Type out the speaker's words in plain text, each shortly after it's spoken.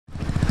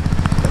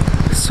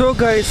So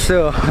guys,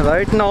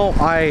 right now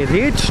I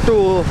reached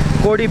to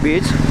Kodi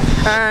Beach,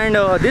 and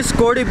this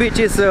Kodi Beach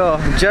is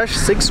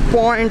just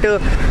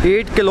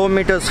 6.8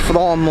 kilometers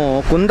from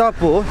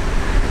Kundapura.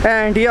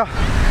 And yeah,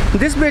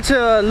 this beach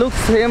looks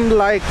same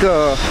like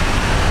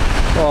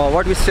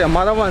what we say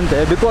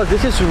Maravante, because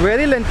this is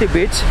very lengthy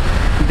beach.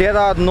 There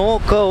are no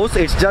curves,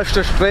 it's just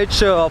a stretch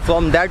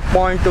from that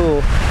point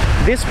to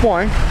this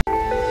point.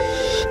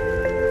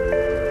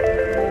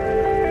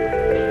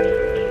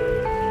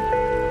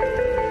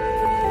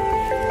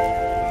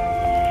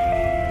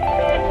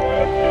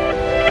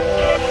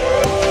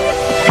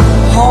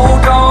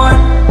 Hold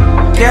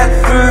on, get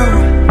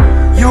through,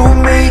 you'll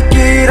make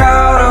it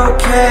out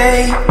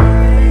okay.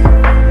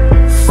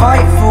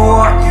 Fight for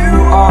what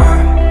you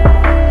are.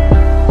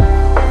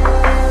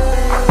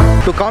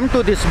 To come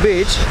to this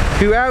beach,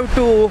 you have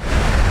to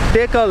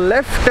take a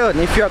left turn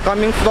if you are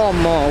coming from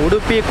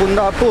Udupi,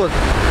 Kundapura,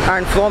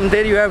 and from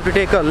there you have to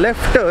take a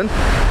left turn.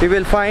 You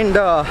will find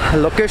the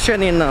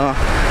location in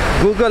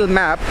Google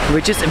map,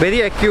 which is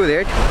very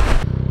accurate.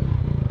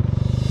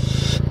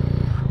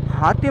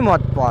 Hathi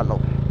mat follow.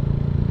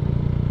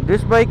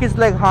 This bike is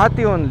like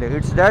Hathi only,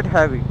 it's that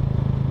heavy.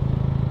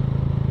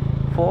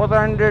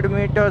 400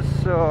 meters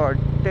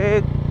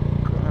take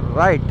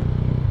right,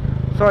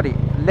 sorry,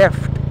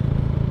 left.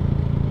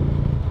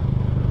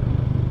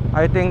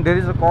 I think there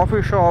is a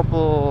coffee shop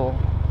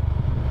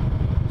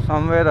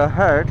somewhere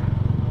ahead.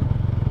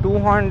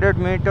 200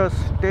 meters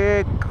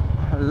take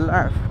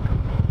left.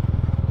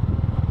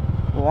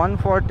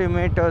 140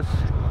 meters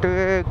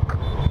take,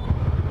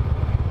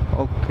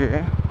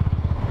 okay,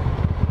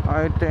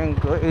 I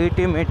think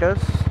 80 meters,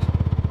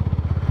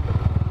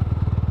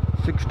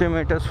 60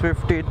 meters,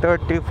 50,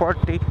 30,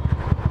 40.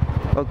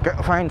 Okay,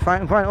 fine.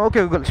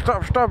 Okay, Google,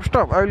 stop.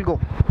 I will go.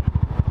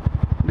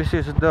 This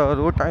is the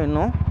route I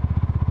know.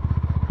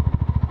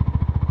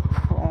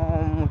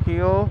 From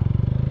here,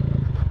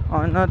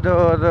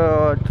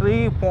 another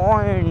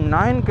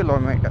 3.9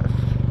 kilometers.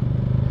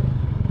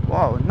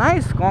 Wow,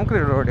 nice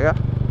concrete road, yeah.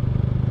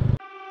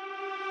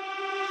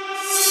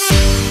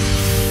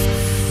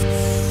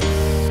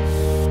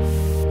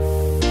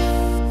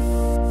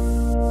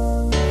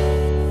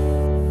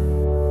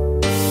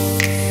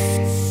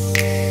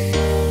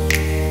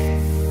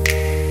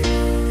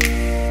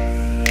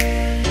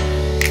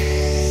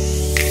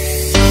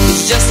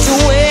 Just the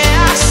way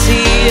I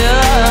see ya.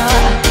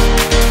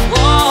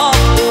 Whoa,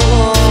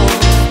 whoa,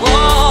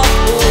 whoa,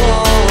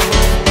 whoa.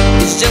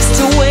 It's just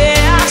the way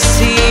I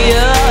see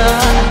ya.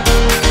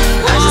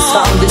 I just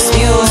found this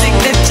music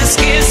that just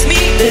gives me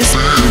this.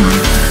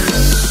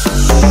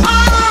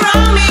 All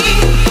around me,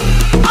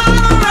 all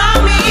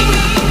around me,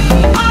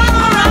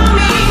 all around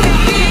me.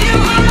 You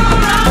all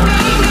around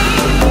me,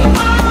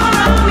 all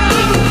around me,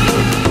 all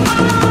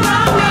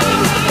around me.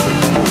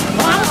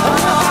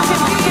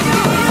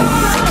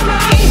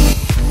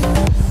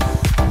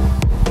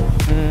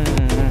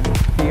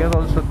 Here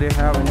also they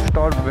have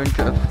installed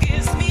benches.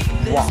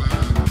 Wow,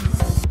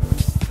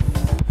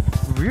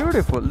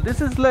 beautiful.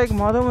 This is like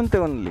Madhavante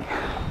only.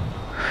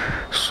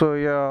 So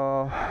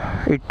yeah,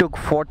 it took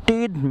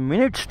 14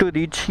 minutes to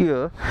reach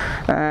here,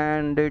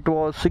 and it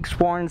was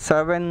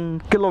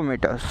 6.7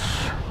 kilometers.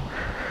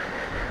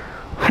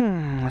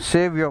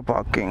 Save your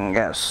parking.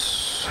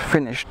 Yes,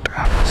 finished.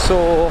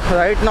 So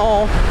right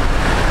now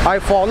I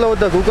follow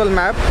the Google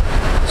map,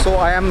 so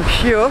I am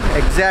here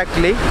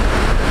exactly.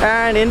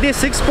 And in this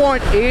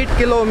 6.8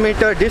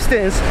 kilometer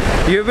distance,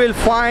 you will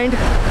find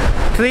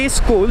 3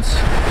 schools,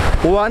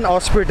 1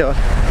 hospital.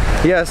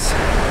 Yes,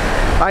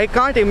 I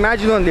can't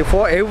imagine only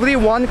for every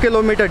 1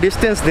 kilometer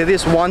distance there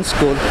is 1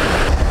 school.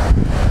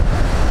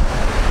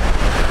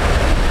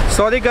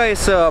 Sorry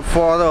guys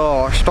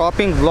for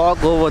stopping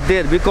vlog over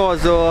there,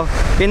 because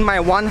in my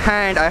one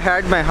hand I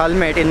had my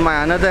helmet, in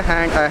my another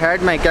hand I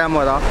had my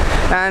camera,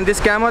 and this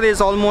camera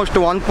is almost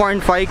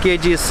 1.5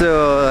 kgs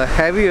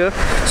heavier.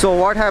 So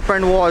what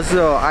happened was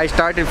I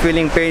started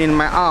feeling pain in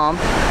my arm,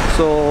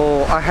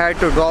 so I had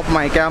to drop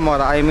my camera.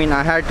 I mean,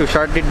 I had to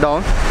shut it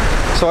down.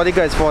 Sorry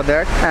guys for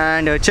that.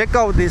 And check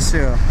out this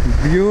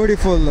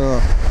beautiful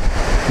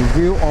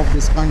view of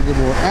this country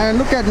board, and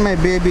look at my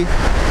baby.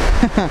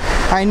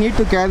 I need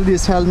to carry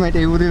this helmet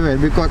everywhere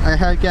because I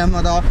have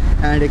camera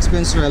and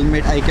expensive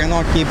helmet. I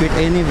cannot keep it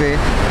anywhere.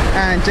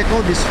 And check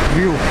out this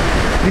view.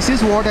 This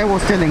is what I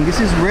was telling. This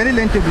is very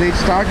lengthy bridge,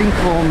 starting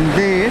from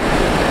there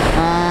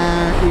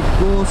and it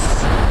goes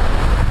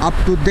up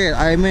to there.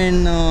 I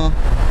mean,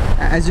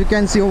 as you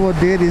can see over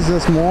there is a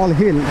small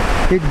hill.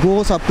 It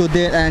goes up to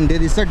there, and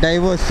there is a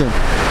diversion.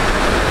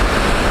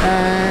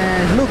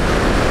 And look,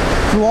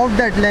 throughout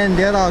that land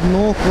there are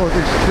no curves.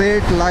 It's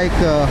straight like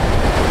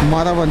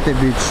Maravante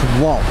Beach.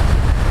 Wow.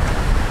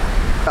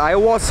 I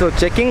was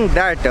checking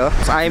that,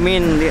 I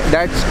mean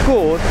that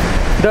school,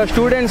 the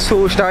students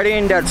who study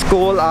in that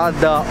school are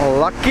the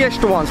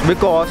luckiest ones,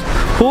 because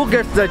who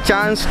gets the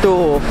chance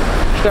to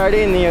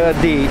study near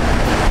the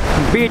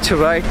beach,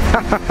 right?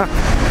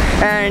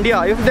 And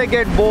yeah, if they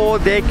get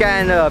bored, they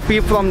can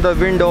peep from the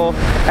window,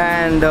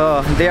 and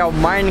their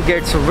mind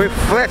gets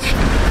refreshed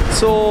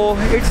So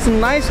it's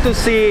nice to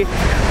see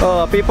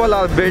people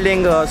are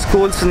building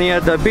schools near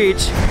the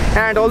beach,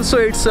 and also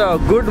it's a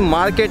good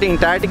marketing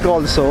tactic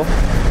also.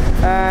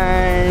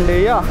 And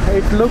yeah,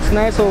 it looks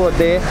nice over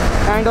there.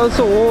 And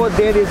also over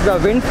there is the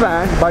wind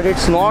fan, but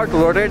it's not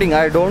rotating,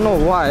 I don't know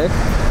why.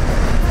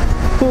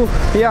 Whew,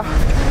 yeah,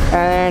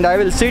 and I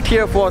will sit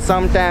here for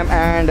some time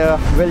and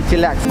will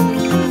chillax.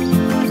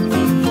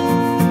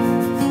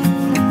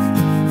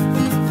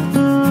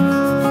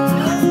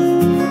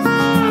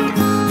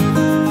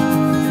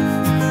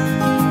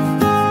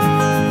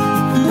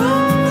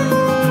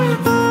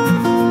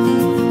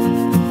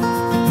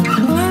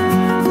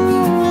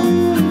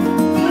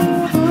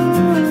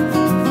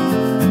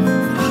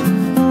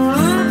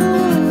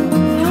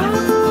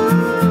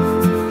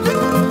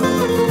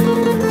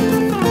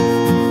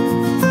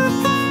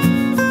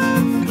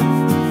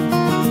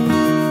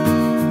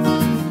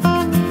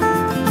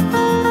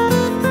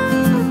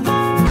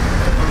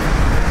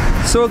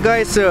 So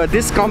guys,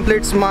 this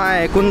completes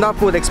my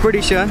Kundapura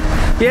expedition.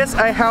 Yes,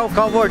 I have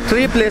covered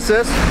 3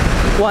 places.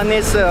 One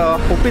is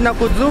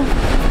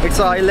Uppinakudlu, it's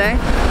an island.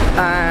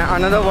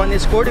 Another one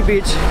is Kodi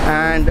Beach,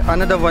 and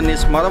another one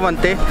is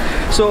Maravante.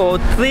 So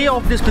 3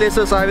 of these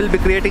places I will be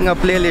creating a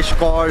playlist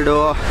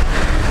called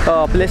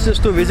places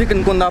to visit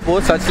in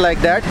Kundapura, such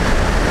like that.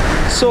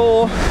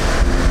 So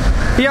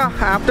yeah,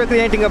 after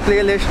creating a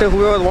playlist,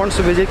 whoever wants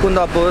to visit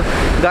Kundapura,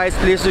 guys,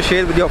 please do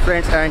share with your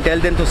friends and tell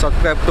them to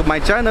subscribe to my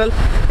channel.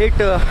 It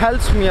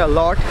helps me a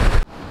lot.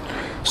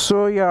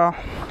 So yeah,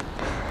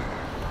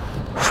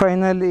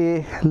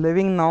 finally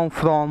leaving now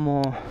from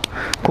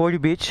Kodi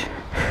Beach.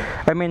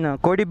 I mean,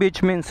 Kodi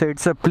Beach means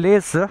it's a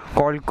place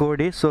called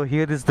Kodi. So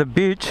here is the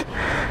beach,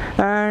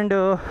 and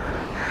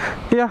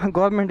yeah,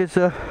 government is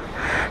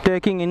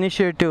taking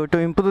initiative to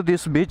improve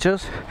these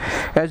beaches.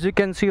 As you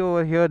can see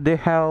over here, they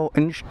have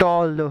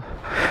installed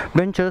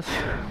benches.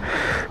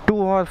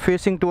 2 are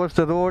facing towards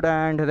the road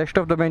and the rest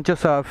of the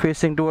benches are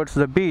facing towards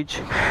the beach.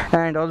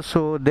 And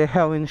also they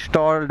have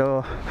installed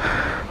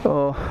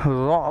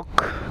rock.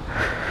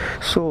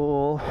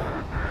 So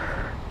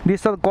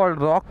these are called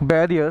rock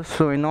barriers.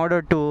 So in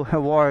order to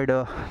avoid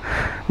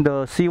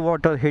the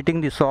seawater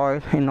hitting the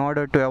soil, in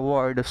order to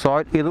avoid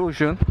soil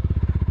erosion.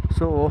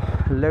 So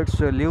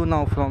let's leave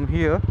now from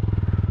here.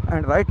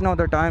 And right now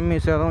the time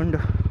is around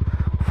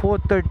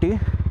 4:30.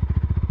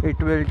 It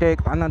will take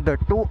another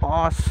 2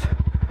 hours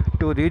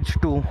to reach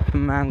to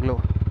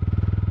Mangalore.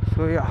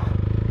 So yeah,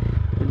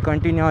 we'll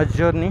continue our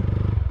journey.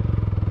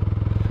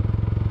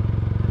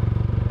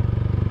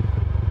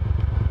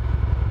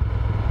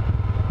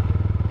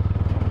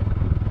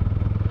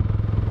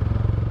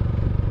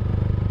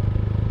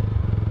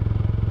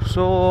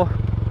 So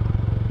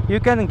you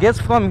can guess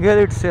from here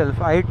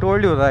itself, I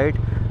told you, right,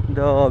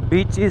 the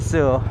beach is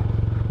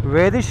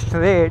very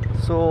straight.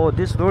 So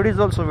this road is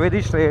also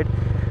very straight.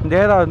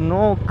 There are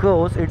no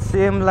curves. It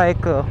seems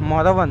like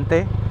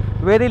Maravante.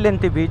 Very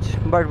lengthy beach,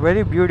 but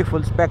very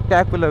beautiful,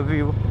 spectacular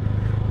view.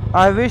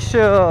 I wish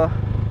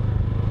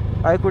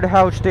I could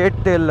have stayed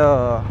till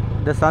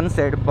the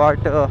sunset, but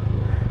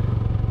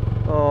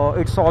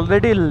it's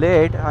already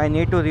late. I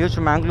need to reach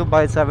Mangalore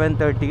by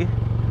 7:30.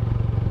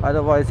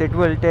 Otherwise it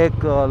will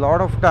take a lot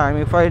of time.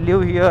 If I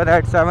leave here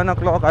at 7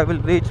 o'clock, I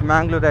will reach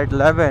Mangalore at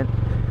 11.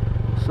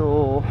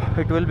 So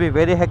it will be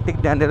very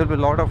hectic. Then there will be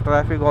a lot of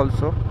traffic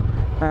also.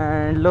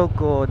 And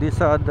look, these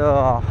are the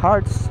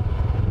huts.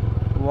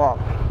 Wow.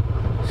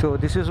 So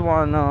this is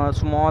one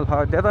small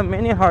hut. There are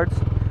many huts.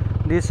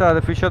 These are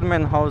the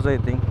fisherman house, I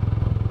think.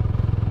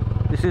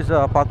 This is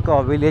a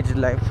Pakka village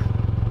life,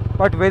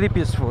 but very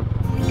peaceful.